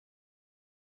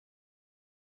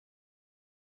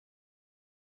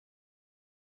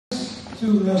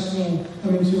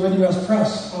to NUS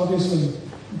Press, obviously,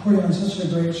 for putting on such a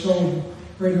great show,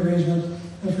 great arrangement,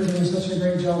 and for doing such a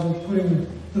great job of putting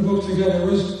the book together.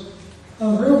 It was a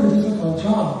really difficult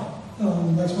job.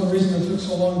 That's one reason it took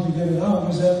so long to get it out,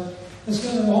 was that it's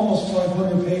got almost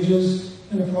 500 pages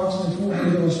and approximately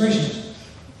 400 illustrations.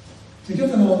 To get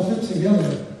them all to fit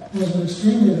together was an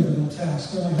extremely difficult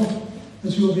task, and I hope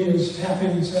that you will be as happy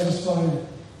and satisfied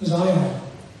as I am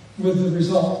with the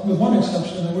result, with one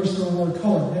exception. I wish there were more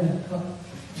color in it.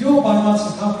 If you all buy lots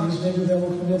of copies, maybe that will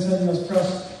convince NUS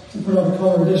Press to put out a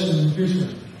color edition in the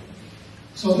future.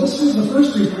 So this is the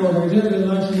first report I did in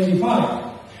 1985.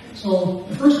 So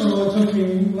the first one only took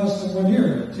me less than 1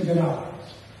 year to get out.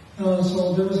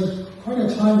 So there was quite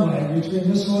a time lag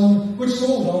between this one, which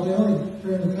sold out. They only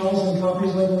printed 1,000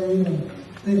 copies, I believe, and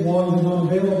they've long been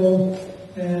unavailable.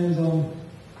 And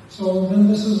so then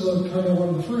this is kind of one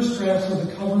of the first drafts of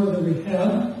the cover that we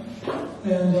had.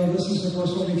 And this is, of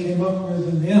course, what we came up with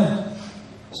in the end.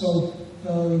 So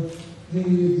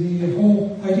the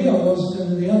whole idea was,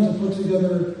 in the end, to put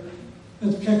together,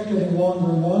 it kept getting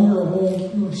longer and longer, a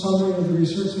whole summary of the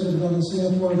research that had been done in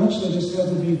Singapore. Eventually just had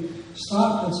to be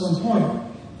stopped at some point.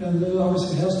 And it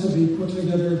obviously has to be put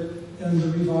together and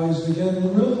revised again.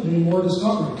 And there will be more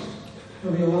discoveries.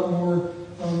 There will be a lot more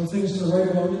things to write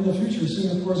about in the future.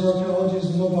 Singapore's archaeology is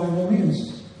by no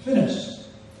means finished.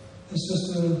 It's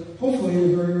just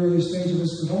hopefully a very early stage of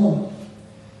its development.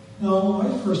 Now, my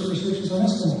first research is on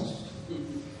Eskimos.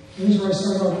 And this is where I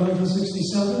started out in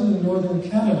 1967 in northern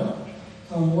Canada,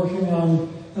 working on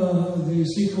the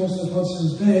seacoast of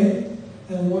Hudson's Bay.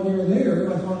 And 1 year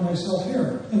later, I found myself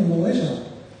here in Malaysia,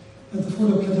 at the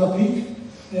foot of Kedah Peak.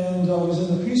 And I was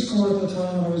in the Peace Corps at the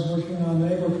time, and I was working on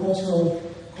agricultural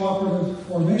cooperative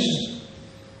formation.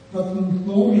 But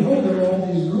lo and behold, there were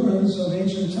all these ruins of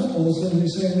ancient temples in the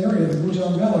same area, the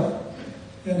Bujang Valley.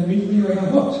 And immediately I got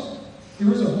hooked. Here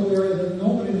was a whole area that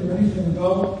nobody knew anything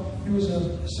about. It was a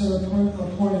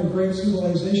point of great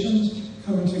civilizations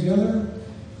coming together.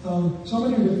 So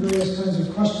many of the various kinds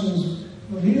of questions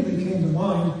immediately came to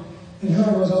mind. And here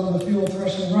I was out in the field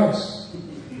threshing rice.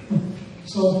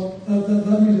 So that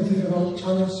led me to think about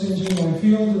changing my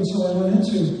field, and so I went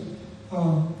into a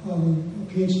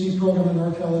PhD program in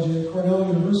archaeology at Cornell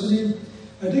University.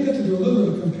 I did get to do a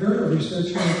little bit of comparative research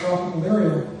in the tropical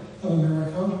area of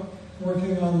America,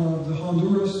 working on the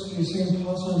Honduras, the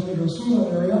San Pedro Sula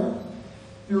area.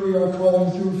 Here we are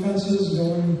crawling through fences,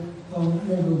 going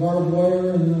over barbed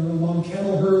wire and along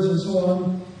cattle herds and so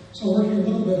on. So working a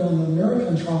little bit on the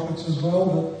American tropics as well,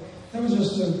 but that was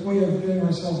just a way of getting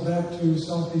myself back to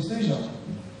Southeast Asia.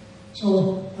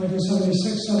 So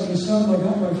 1976, 77, I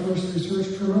got my first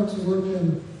research permit to work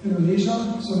in Indonesia,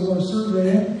 some more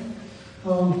surveying.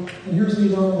 And here's me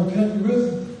down in the pit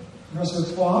with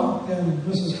Professor Kwa and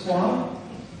Mrs. Kwa.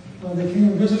 They came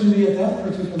and visited me at that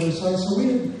particular site, so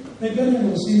they'd been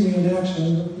able to see me in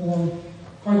action for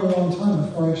quite a long time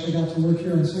before I actually got to work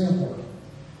here in Singapore.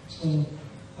 So,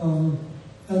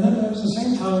 and then it was the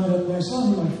same time that my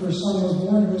first son was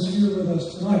born, who was here with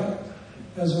us tonight.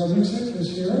 As Miksic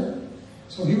is here.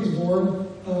 So he was born,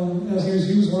 as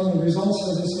he was one of the results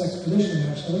of this expedition,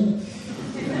 actually.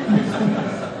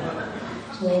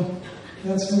 So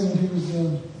that's him, he was,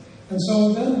 and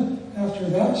so then, after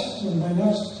that, in my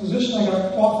next position, I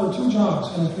got offered 2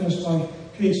 jobs when I finished my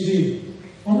PhD.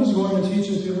 One was going to teach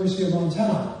at the University of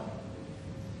Montana,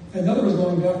 and the other was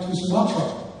going back to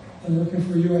Sumatra and working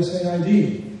for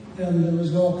USAID. And there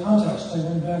was no contest. I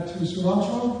went back to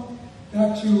Sumatra,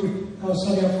 back to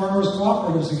setting up farmers'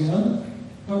 cooperatives again.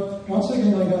 But once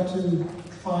again, I got to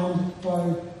find,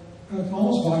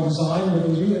 almost by design, but it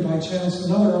was really by chance,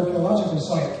 another archaeological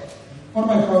site. One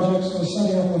of my projects was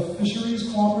setting up a fisheries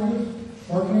cooperative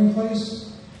marketing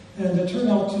place, and it turned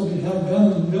out to have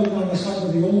been built on the site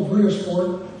of the old British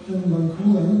fort in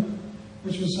Bencoolen,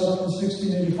 which was set up in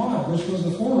 1685, which was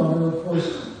the forerunner, of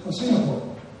course, of Singapore.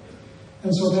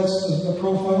 And so that's the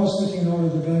profile sticking out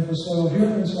of the bank of soil here,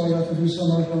 and so I got to do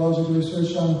some archaeological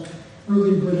research on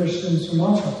early British in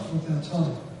Sumatra at that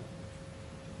time.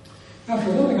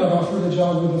 After that, I got offered a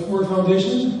job with the Ford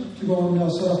Foundation to go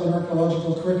and set up an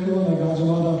archaeological curriculum at Gajah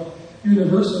Mada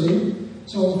University.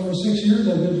 So for 6 years,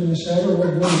 I lived in the shadow of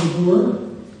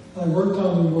Borobudur. I worked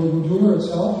on Borobudur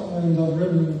itself, and I've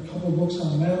written a couple of books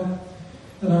on that.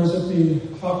 And I was at the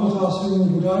Fakultas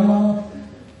Ilmu Budaya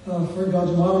for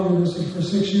Gajah Mada University for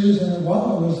 6 years, and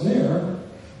while I was there,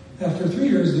 after 3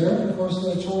 years there, of course,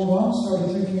 Chong Wan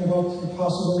started thinking about the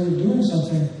possibility of doing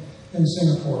something in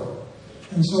Singapore.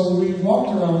 And so we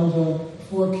walked around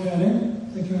Fort Canning,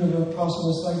 thinking of a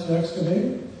possible site to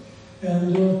excavate.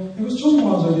 And it was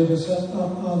Chongwan's idea to set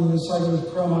up on the site of the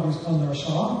Karamat Iskandar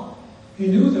Shah. He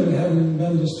knew that it hadn't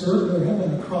been disturbed. There had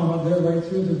been a Karamat there right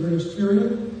through the British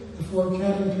period, the Fort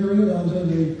Canning period, onto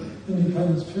the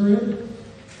independence period.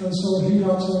 And so he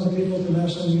got some of the people at the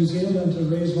National Museum and to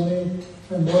raise money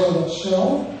from Royal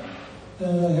Shell.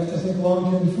 And I have to think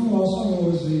Long Kin Fu also, who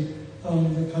was the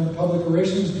kind of public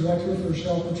relations director for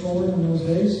Shell Petroleum in those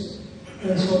days.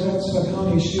 And so that's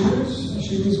Connie Shears.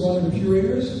 She was one of the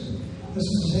curators. This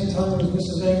is the same time as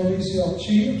Mrs. Ang Lee Seok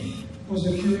Chi was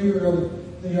the curator of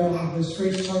the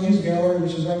Straits Chinese Gallery,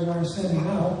 which is right where I'm standing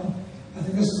now. I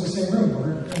think this is the same room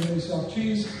where Ang Lee Seok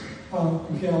Chi's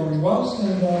gallery was.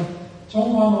 And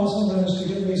Chongwan also managed to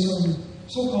get me some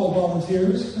so-called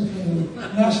volunteers from the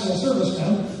National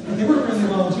Servicemen, but they weren't really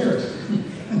volunteers.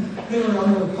 They were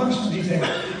under punishment detail.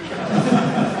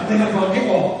 They had one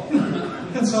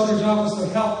paintball. And so their job was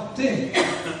to help dig.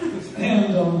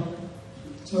 And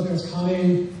so there's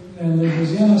Connie and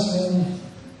there's Yenison.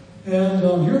 And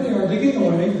here they are digging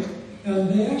away, and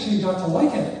they actually got to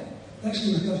like it.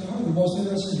 Actually, that's probably the most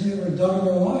interesting thing they ever done in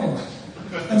their lives.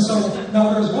 And so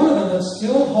now there's one of them that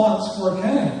still haunts Fort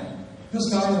Canning. This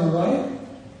guy on the right,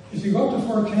 if you go up to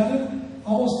Fort Canning,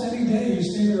 almost any day you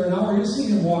stay there an hour, you see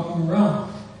him walking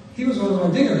around. He was one of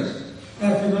my diggers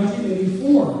back in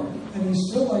 1984, and he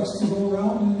still likes to go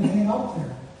around and hang out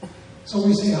there. So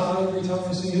we say hi every time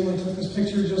we see him. I took this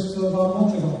picture just about a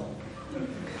month ago.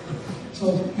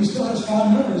 So he still has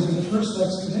fond memories of the first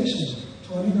excavation,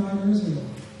 29 years ago.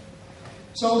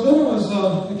 So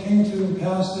then it came to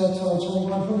pass that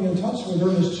Chongwan put me in touch with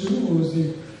Ernest Chu, who was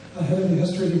the head of the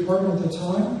history department at the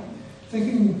time,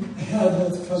 thinking ahead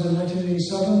that because in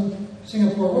 1987,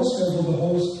 Singapore was scheduled to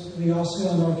host the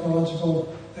ASEAN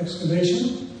archaeological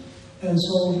excavation. And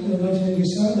so in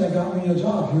 1987, that got me a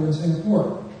job here in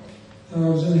Singapore. I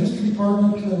was in the history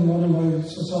department, and one of my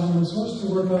assignments was to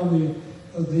work on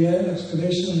the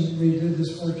excavation we did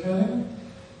this Fort Canning.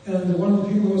 And one of the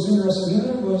people who was interested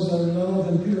in it was none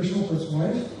other than Peter Schulpert's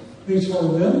wife, Li Cho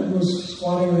Lin, who was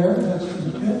squatting there next to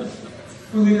the pit,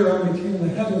 who later on became the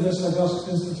head of this august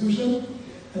institution.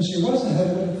 And she was the head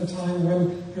of it at the time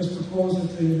when it was proposed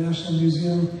that the National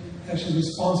Museum actually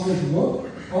sponsored the book.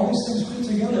 All these things fit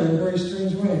together in very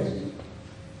strange ways.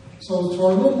 So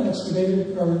Torlin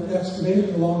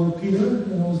excavated along with Peter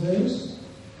in those days.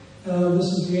 This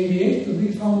is the 88th, the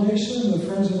Lee Foundation. The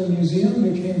Friends of the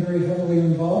Museum became very heavily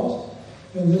involved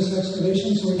in this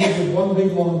excavation. So we did one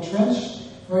big long trench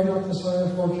right up the side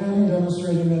of Fort Canning,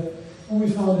 demonstrating that what we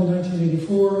found in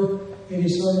 1984,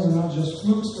 87 were not just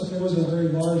flukes, but there was a very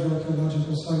large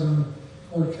archaeological site on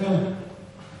Fort Canning.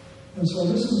 And so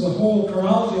this is the whole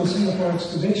chronology of Singapore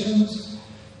excavations.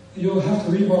 You'll have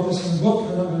to read about this in the book.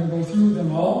 I'm not going to go through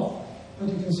them all. But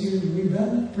you can see we've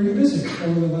been pretty busy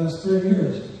over the last 30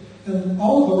 years. And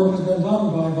all of the work has been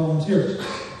done by volunteers.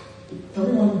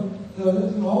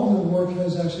 All of the work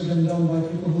has actually been done by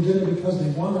people who did it because they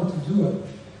wanted to do it.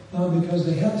 Not because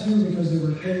they had to, because they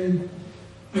were paid.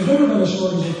 There's never been a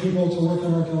shortage of people to work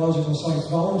on archaeological sites.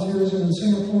 Volunteers in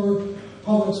Singapore,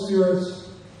 public spirits,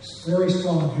 very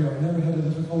strong here. I never had a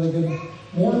difficulty getting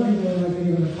more people than I could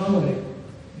even accommodate.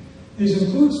 These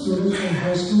include students from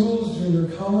high schools,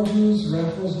 junior colleges,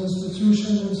 Raffles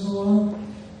Institution, and so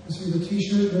on. You see the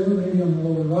t-shirt there, maybe on the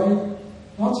lower right.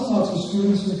 Lots and lots of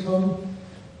students who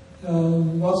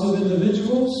come. Lots of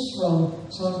individuals.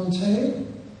 Simon Tay,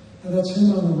 and that's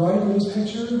him on the right of this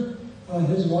picture.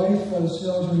 His wife,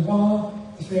 Xiao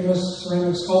Junhua, the famous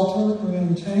ceramic sculptor,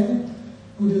 Nguyen Tang,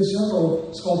 who did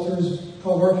several sculptures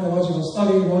called Archaeological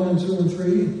Study 1 and 2 and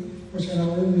 3, which are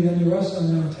now in the NUS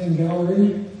and Tang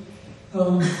Gallery.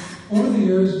 Over the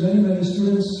years, many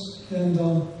students, and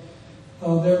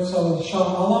there's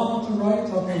Shah Alam upper right,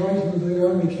 who later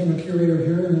on became a curator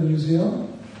here in the museum.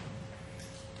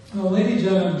 Lady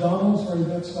Janet MacDonald, sorry,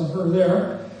 that's her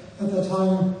there. At that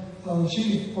time, I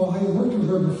worked with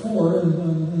her before in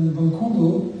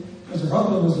Bengkulu, because her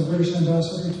husband was the British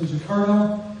ambassador to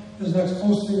Jakarta. His next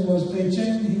posting was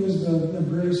Beijing. He was the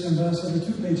British ambassador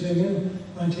to Beijing in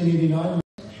 1989.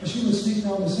 But she would sneak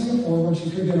down to Singapore when she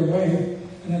could get away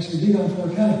and actually dig on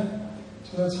Fort Canning.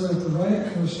 So that's her at the right,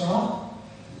 her shot.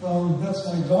 That's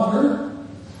my daughter,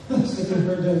 sticking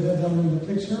her dead down in the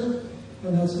picture.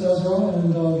 And that's Ezra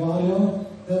and Vanya,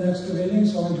 then excavating,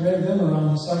 so I dragged them around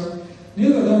the site.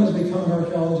 Neither of them has become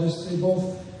archaeologists. They both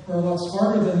were a lot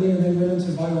smarter than me, and they went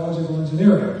into biological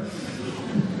engineering.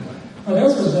 But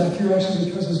Ezra's back here actually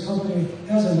because his company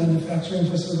has a manufacturing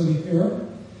facility here.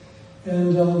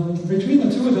 And between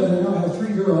the two of them, they now have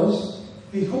 3 girls.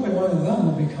 We hope that one of them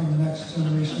will become the next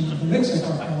generation of the Miksic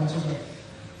archaeological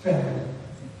family.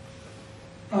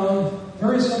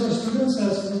 various other students,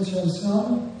 that's Lin Chen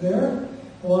there,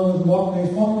 along with Mok Mei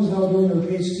Fong, who's now doing her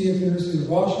PhD at the University of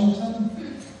Washington.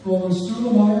 Roland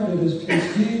Stuhlemeyer did his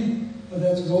PhD.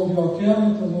 That's Go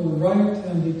Byok-Yen at the lower right,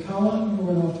 Andy Cowan, who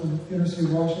went off to the University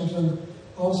of Washington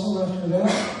also after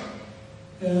that.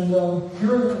 And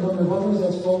here, among the others,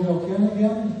 that's Go Byok-Yen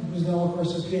again, who's now, of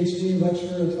course, a PhD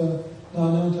lecturer at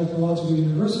Nanyang Technological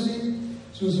University.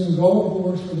 Susan Goh, who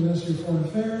works for the Ministry of Foreign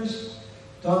Affairs.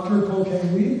 Dr. Ko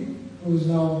Keng Lee, who is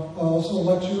now also a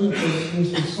lecturer at the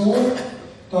University of Seoul.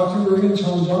 Dr. Urian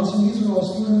Chan Johnson. These are all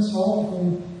students, all of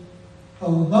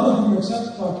whom, none of whom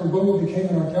except Dr. Goh became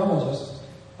an archaeologist.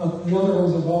 The other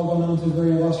ones have all gone on to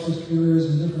very illustrious careers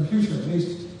in different futures. At least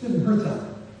it didn't hurt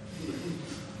them.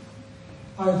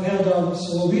 I've had a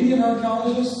Slovenian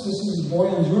archaeologist. This is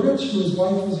Bojan Đurić, whose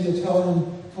wife was the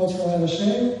Italian cultural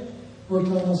attaché. Worked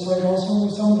on the site also. We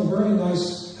found a very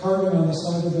nice carving on the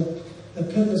side of the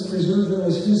pit that's preserved there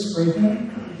was his scraping.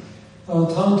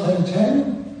 Tom Teng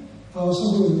Teng,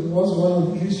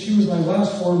 she was my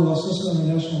last formal assistant on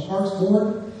the National Parks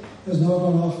Board, has now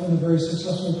gone off in a very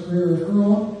successful career of her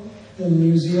own in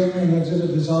museum and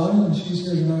exhibit design, and she's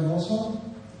here tonight also.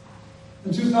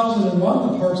 In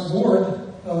 2001, the Parks Board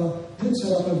did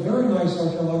set up a very nice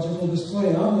archaeological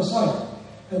display on the site,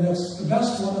 and that's the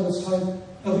best one of its type,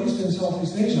 at least in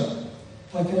Southeast Asia.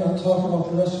 I cannot talk about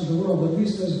the rest of the world, but at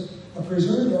least there's a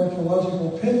preserved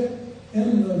archaeological pit in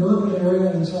an urban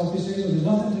area in Southeast Asia. There's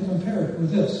nothing to compare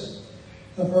with this.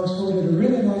 The Parks Board did a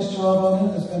really nice job on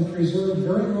it. It's been preserved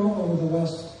very well over the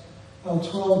last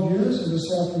 12 years. It was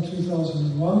set up in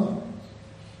 2001.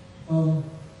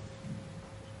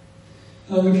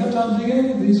 We kept on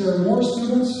digging. These are more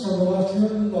students from the left here.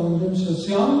 Lin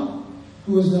Xiang,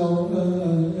 who is now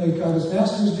got his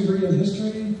master's degree in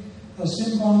history.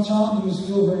 Symbolic, who's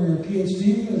still doing her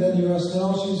PhD at NUS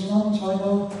now. She's from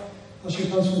China. She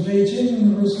comes from Beijing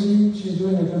University. She's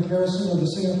doing a comparison of the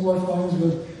Singapore finds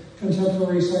with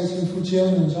contemporary sites in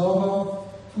Fujian and Java.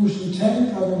 Fu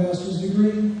Shuteng got her master's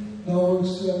degree. Now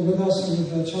works with us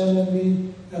with Chen and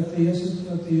me at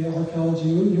the Archaeology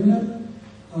unit.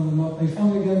 Mok Mei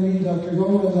Fong again, me, Dr.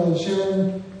 Goh, and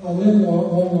Sharon Lin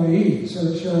Wong Wai,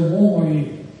 Sharon Wong Wai,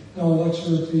 now a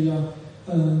lecturer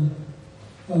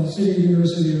at the City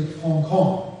University of Hong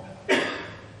Kong.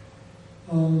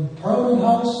 Parliament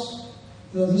House.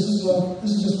 This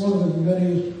is just one of the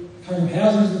many kind of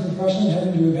hazards of the profession,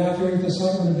 having to evacuate the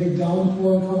site when a big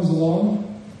downpour comes along.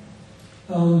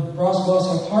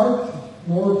 Ross Park.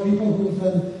 More people who have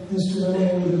been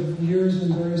instrumental over the years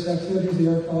in various activities. The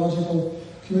archaeological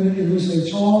community. Lu Se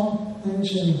Chong, Lin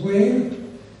Chin Hui.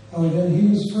 Again, he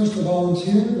was first a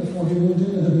volunteer before he moved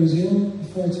into the museum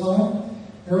full time.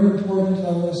 Very important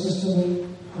assistant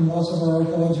in lots of our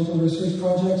archaeological research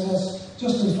projects. That's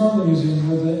just in front of the museum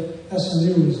where the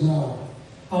SMU is now.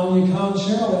 Ani Khan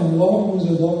Sherilyn Lowe, who's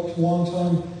a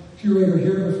long-time curator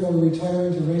here before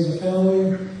retiring to raise a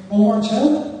family. Omar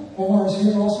Chen. Omar is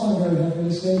here also, I'm very happy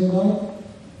to say tonight.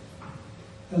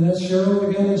 And that's Cheryl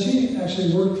again, and she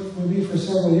actually worked with me for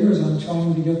several years on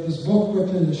trying to get this book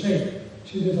whipped into shape.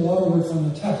 She did a lot of work on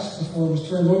the text before it was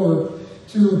turned over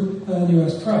to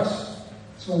NUS Press.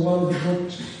 So a lot of the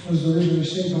book was originally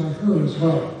shaped by her as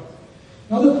well.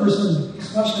 Another person,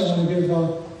 especially I want to give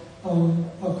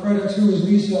a credit to, is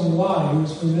Li Xiang Lai, who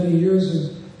was for many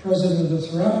years president of the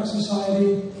Ceramic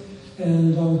Society,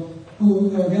 and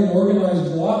who, again,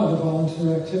 organized a lot of the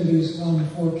volunteer activities on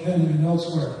Fort Kenya and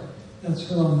elsewhere. That's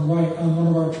her on the right, on one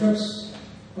of our trips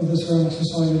of the Ceramic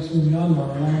Society to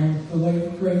Myanmar, along with the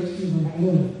late, great Evelyn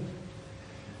Bloom.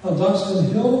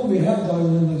 Duxton Hill, we have done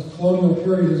in the colonial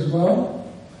period as well.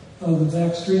 The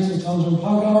back streets of Tanjung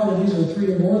Pagar, and these are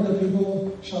three more of the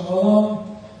people, Shah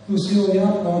Alam, Lucille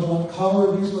Yap, Rajwant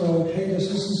Kaur. These were all paid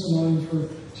assistants of mine for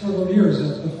several years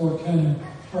at the Fort Canyon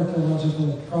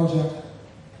Archaeological Project.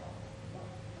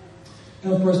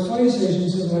 And of course, Place Asian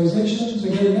civilizations.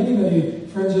 Again, many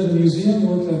friends of the museum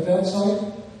worked at that site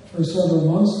for several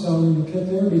months down in the pit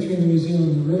there between the museum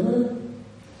and the river.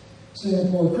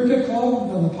 Singapore Cricket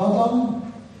Club on the Padang.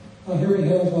 Here we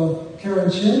have Karen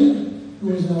Chin,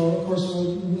 who is now, of course,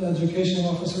 an educational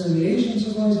officer in the Asian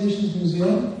Civilizations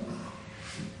Museum.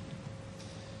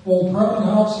 Old Parliament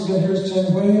House, again, here's Chen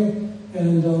Hui,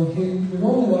 and we were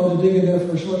only allowed to dig in there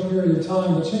for a short period of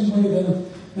time, but Chen Hui then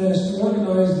managed to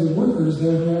organize the workers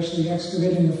there who were actually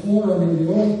excavating the floor under the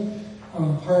old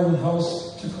Parliament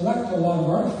House to collect a lot of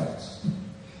artifacts.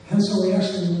 And so we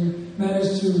actually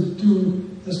managed to do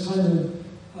this kind of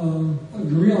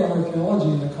guerrilla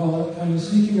archaeology, I call it, kind of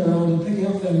sneaking around and picking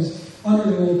up things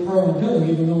under the old Parliament building,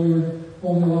 even though we were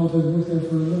only allowed to work there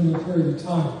for a limited period of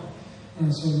time.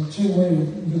 And so Chen Wei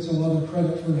gets a lot of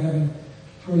credit for having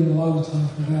putting a lot of time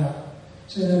for that.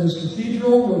 St. Andrew's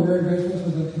Cathedral, we're very grateful to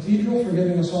the cathedral for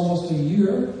giving us almost a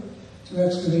year to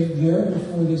excavate there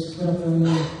before they put up their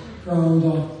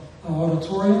underground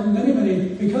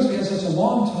auditorium. Because we had such a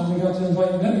long time, we got to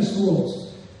invite many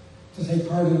schools to take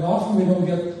part in it. Often we don't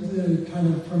get the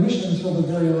kind of permission until the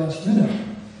very last minute.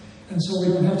 And so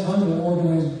we don't have time to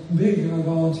organize big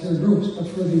volunteer groups. But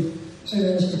for the St.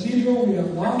 Andrew's Cathedral, we got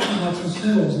lots and lots of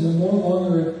schools. And the more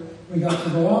longer we got to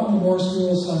go out, the more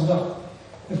schools signed up.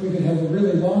 If we could have a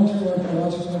really long-term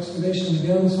archaeological excavation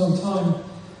again sometime,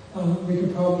 we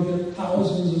could probably get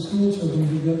thousands of school children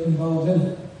to get involved in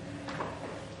it.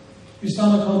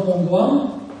 Istana Kampong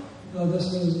Glam,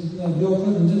 this is Bill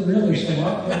Clinton didn't really show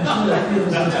up. I'm sure if he was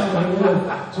in town, he would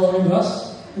have joined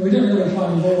us. And we didn't really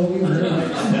find gold either.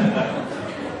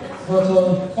 But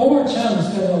Omar Chen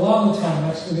spent a lot of time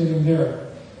excavating there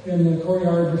in the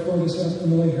courtyard before they set up the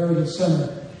Malay Heritage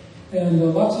Center.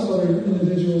 And lots of other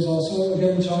individuals also.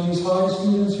 Again, Chinese high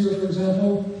students here, for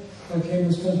example, came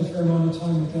and spent a fair amount of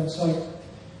time at that site.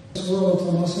 This World of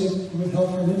Temasek with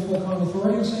help from Infocom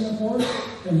Authority in Singapore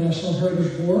and National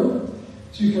Heritage Board.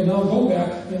 So you can now go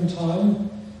back in time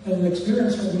and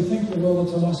experience what we think the World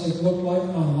of Temasek looked like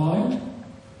online.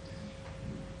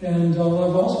 And I'd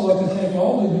also like to thank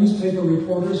all the newspaper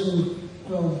reporters who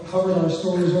covered our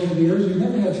stories over the years. We've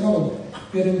never had trouble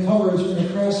getting coverage in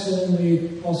the press and in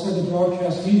the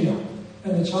broadcast media.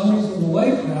 And the Chinese and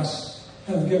Malay press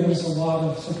have given us a lot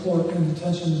of support and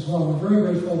attention as well. We're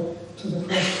very grateful to the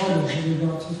press coverage that we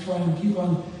got to try and keep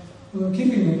on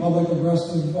keeping the public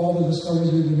abreast of all the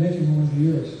discoveries we've been making over the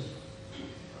years.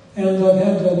 And I've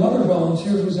had another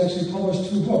volunteer who's actually published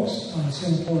 2 books on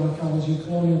Singapore archaeology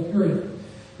colonial period.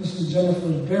 This is Jennifer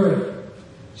Berry.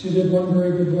 She did one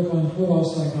very good book on Pulau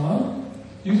Saigon,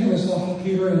 using the stuff that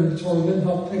Peter and Tori Lynn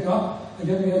helped pick up.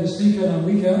 Again, we had to sneak in on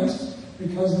weekends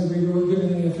because we were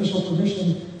given the official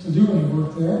permission to do any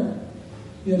work there.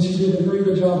 And she did a very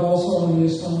good job also on the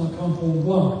Istana Kampong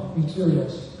Glam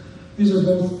materials. These are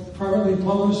both privately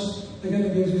published. Again,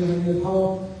 it gives you an idea of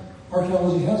how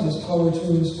archaeology has this power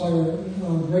to inspire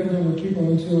a great number of people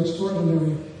into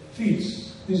extraordinary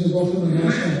feats. These are both in the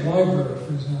National Library,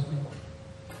 for example.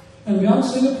 And beyond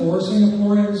Singapore,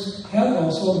 Singaporeans have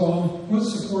also gone with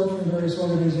support from various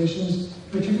organizations,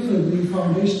 particularly the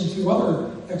foundation, to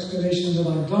other excavations that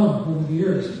I've done over the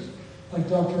years. Like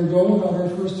Dr. Go got her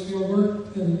first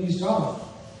fieldwork in East Java.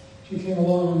 She came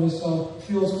along in this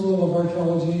field school of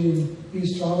archaeology in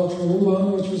East Java,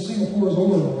 Terulan, which was Singapore's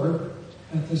overlord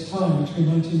at this time, between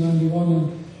 1991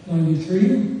 and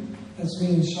 93. That's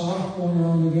me and Shah going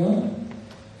around again.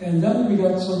 And then we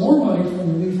got some more money from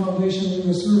the Lee Foundation to do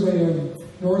a survey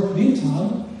of North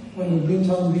Bintan, when the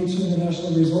Bintan Beach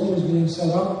International Resort was being set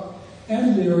up,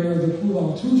 and the area of the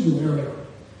Pulau Tuju area.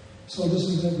 So this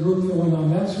is the group that went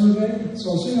on that survey.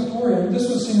 So Singaporean, this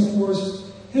was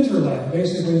Singapore's hinterland,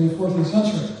 basically in the 14th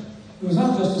century. It was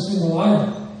not just a single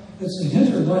island. It's a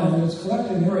hinterland, and its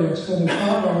collecting area extended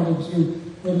far out into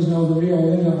what is now the Rio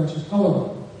Linda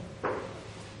Archipelago.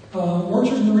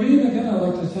 Orchard Marine, again, I'd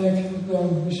like to thank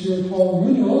Monsieur Paul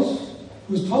Munoz,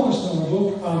 who's published a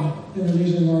book on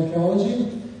Indonesian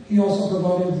archaeology. He also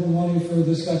provided the money for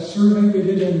this survey we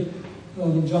did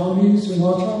in Jambi,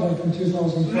 Sumatra, back in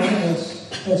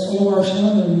 2005. That's Omar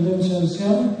Chen and Lim Chen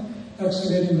Sian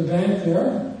excavating the bank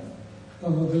there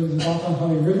of the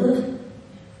Batanghari River.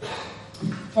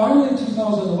 Finally, in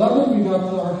 2011, we got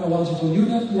the archaeological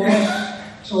unit launched.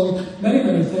 So many,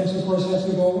 many thanks, of course, has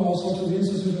to go also to the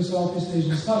Institute of Southeast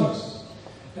Asian Studies.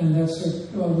 And that's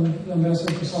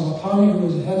Ambassador Salapani, who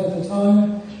was the head at the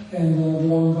time, and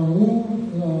Wang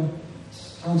Gangwu,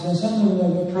 Tan Sen Sen,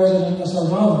 and the President S.R.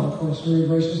 Malan, of course, very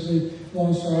graciously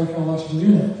launched our archaeological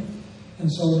unit.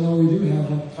 And so now we do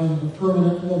have a kind of a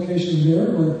permanent location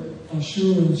there where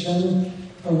Shu and Chen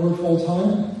work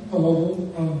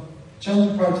full-time,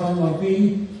 Chen part-time like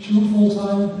me, Shu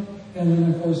full-time, and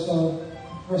then, of course,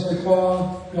 Professor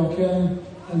Kwa, Yao Kim,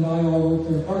 and I all work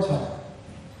there part-time.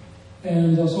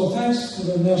 And so thanks to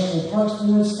the National Parks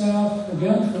Board staff,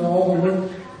 again, for all the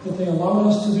work that they allowed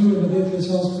us to do and that they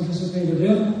themselves participated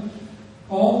in.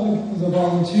 All the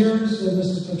volunteers, and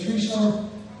Mrs. Patricia,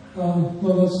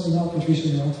 not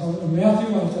Patricia, I'll tell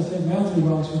Matthew, I have to thank Matthew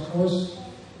Welch, of course,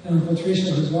 and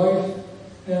Patricia, his wife,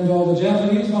 and all the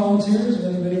Japanese volunteers,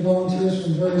 many volunteers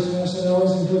from various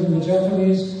nationalities, including the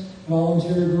Japanese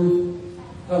volunteer group,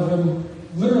 have been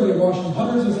literally washing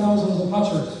hundreds of thousands of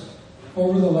potsherds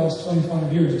over the last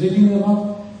 25 years, digging them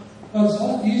up. But it's a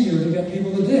lot easier to get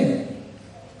people to dig.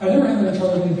 I never had any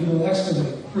trouble getting people to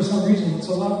excavate. For some reason, it's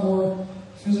a lot more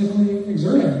physically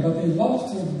exerting, but they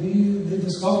love to be the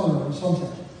discoverer or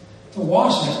something. To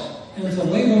wash it and to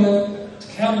label it, to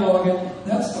catalog it,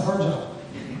 that's the hard job.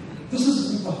 This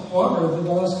is, however,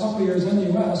 the last couple of years,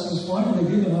 NUS has finally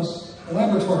given us a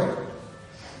laboratory.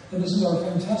 And this is our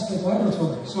fantastic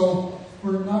laboratory. So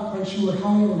we're not quite sure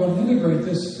how we're going to integrate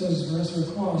this, as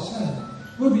Professor Kwa said.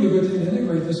 It would be a good thing to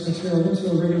integrate this material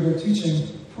into a regular teaching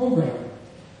program.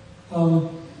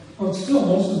 But still,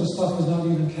 most of the stuff is not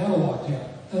even cataloged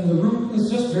yet. And the room is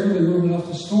just barely room enough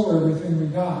to store everything we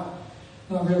got.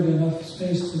 Not really enough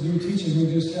space to do teaching.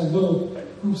 We just have little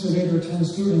groups of 8 or 10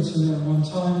 students in there at one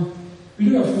time. We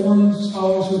do have foreign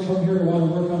scholars who come here to want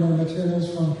to work on our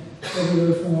materials from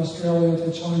everywhere from Australia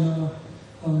to China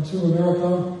to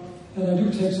America. And I do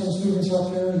take some students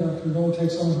up there. Dr. Go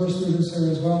takes some of her students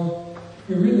there as well.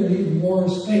 We really need more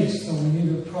space, so we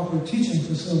need a proper teaching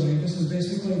facility. This is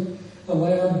basically a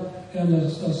lab and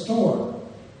a store.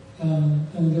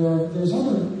 And there's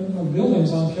other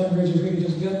buildings on Cambridge if we could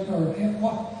just get our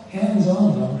hands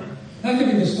on them. That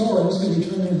could be the store, this could be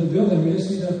turned into the building. We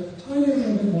just need a tiny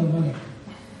little bit more money.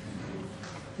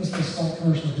 Just a stock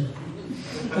commercial here.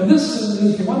 And this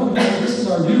is, if you want to look, this is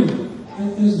our view.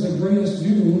 It is the greatest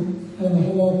view in the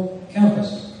whole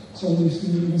campus. So you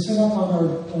can sit up on our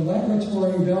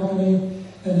laboratory balcony,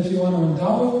 and if you want to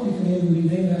endow it, you can even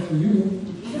be named after you.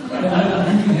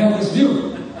 And you can have this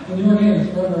view in your name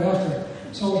forever after.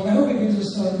 So I hope it gives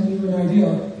us an idea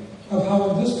of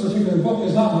how this particular book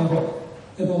is not my book.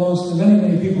 It belongs to many,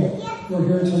 many people who are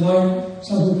here tonight,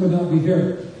 some who could not be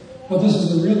here. But this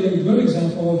is a really good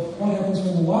example of what happens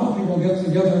when a lot of people get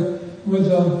together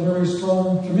with a very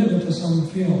strong commitment to some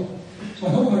field. So I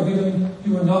hope I've given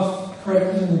you enough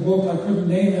credit in the book. I couldn't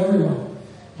name everyone,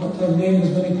 but I've named as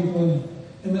many people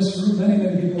in this room, many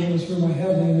people in this room I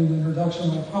have named in the introduction.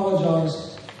 I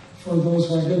apologize for those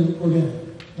who I didn't put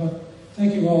in. But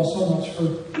thank you all so much for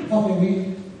helping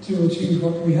me to achieve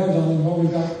what we have done and what we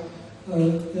got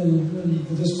in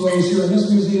the displays here in this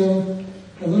museum,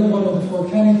 a little bit of the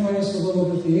Fort Canning place, a little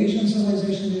bit of the Asian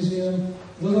Civilization Museum,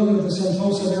 a little bit of the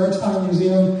Sentosa Maritime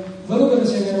Museum, a little bit of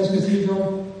St. Andrew's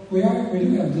Cathedral. We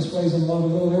do have displays in a lot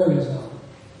of little areas now.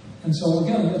 And so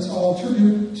again, it's all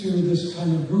tribute to this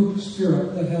kind of group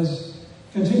spirit that has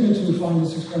continued to find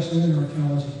its expression in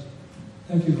archaeology.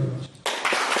 Thank you very much.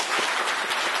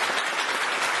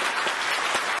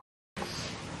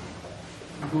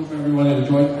 I hope everyone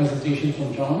enjoyed the presentation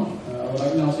from John. I would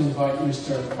like now to invite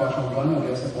Mr. Kwa Chongwan, our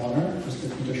guest of honor, Mr.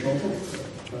 Peter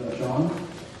Schotel, John,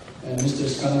 and Mr.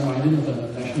 Skanamainen of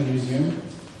the National Museum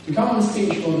to come on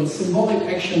stage for the symbolic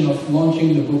action of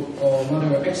launching the book, or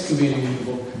rather excavating the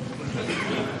book.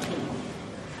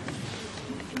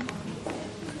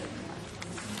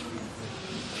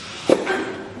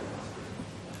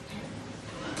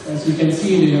 As you can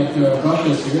see, they have the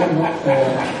brushes here, not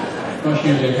for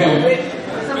brushing their hair.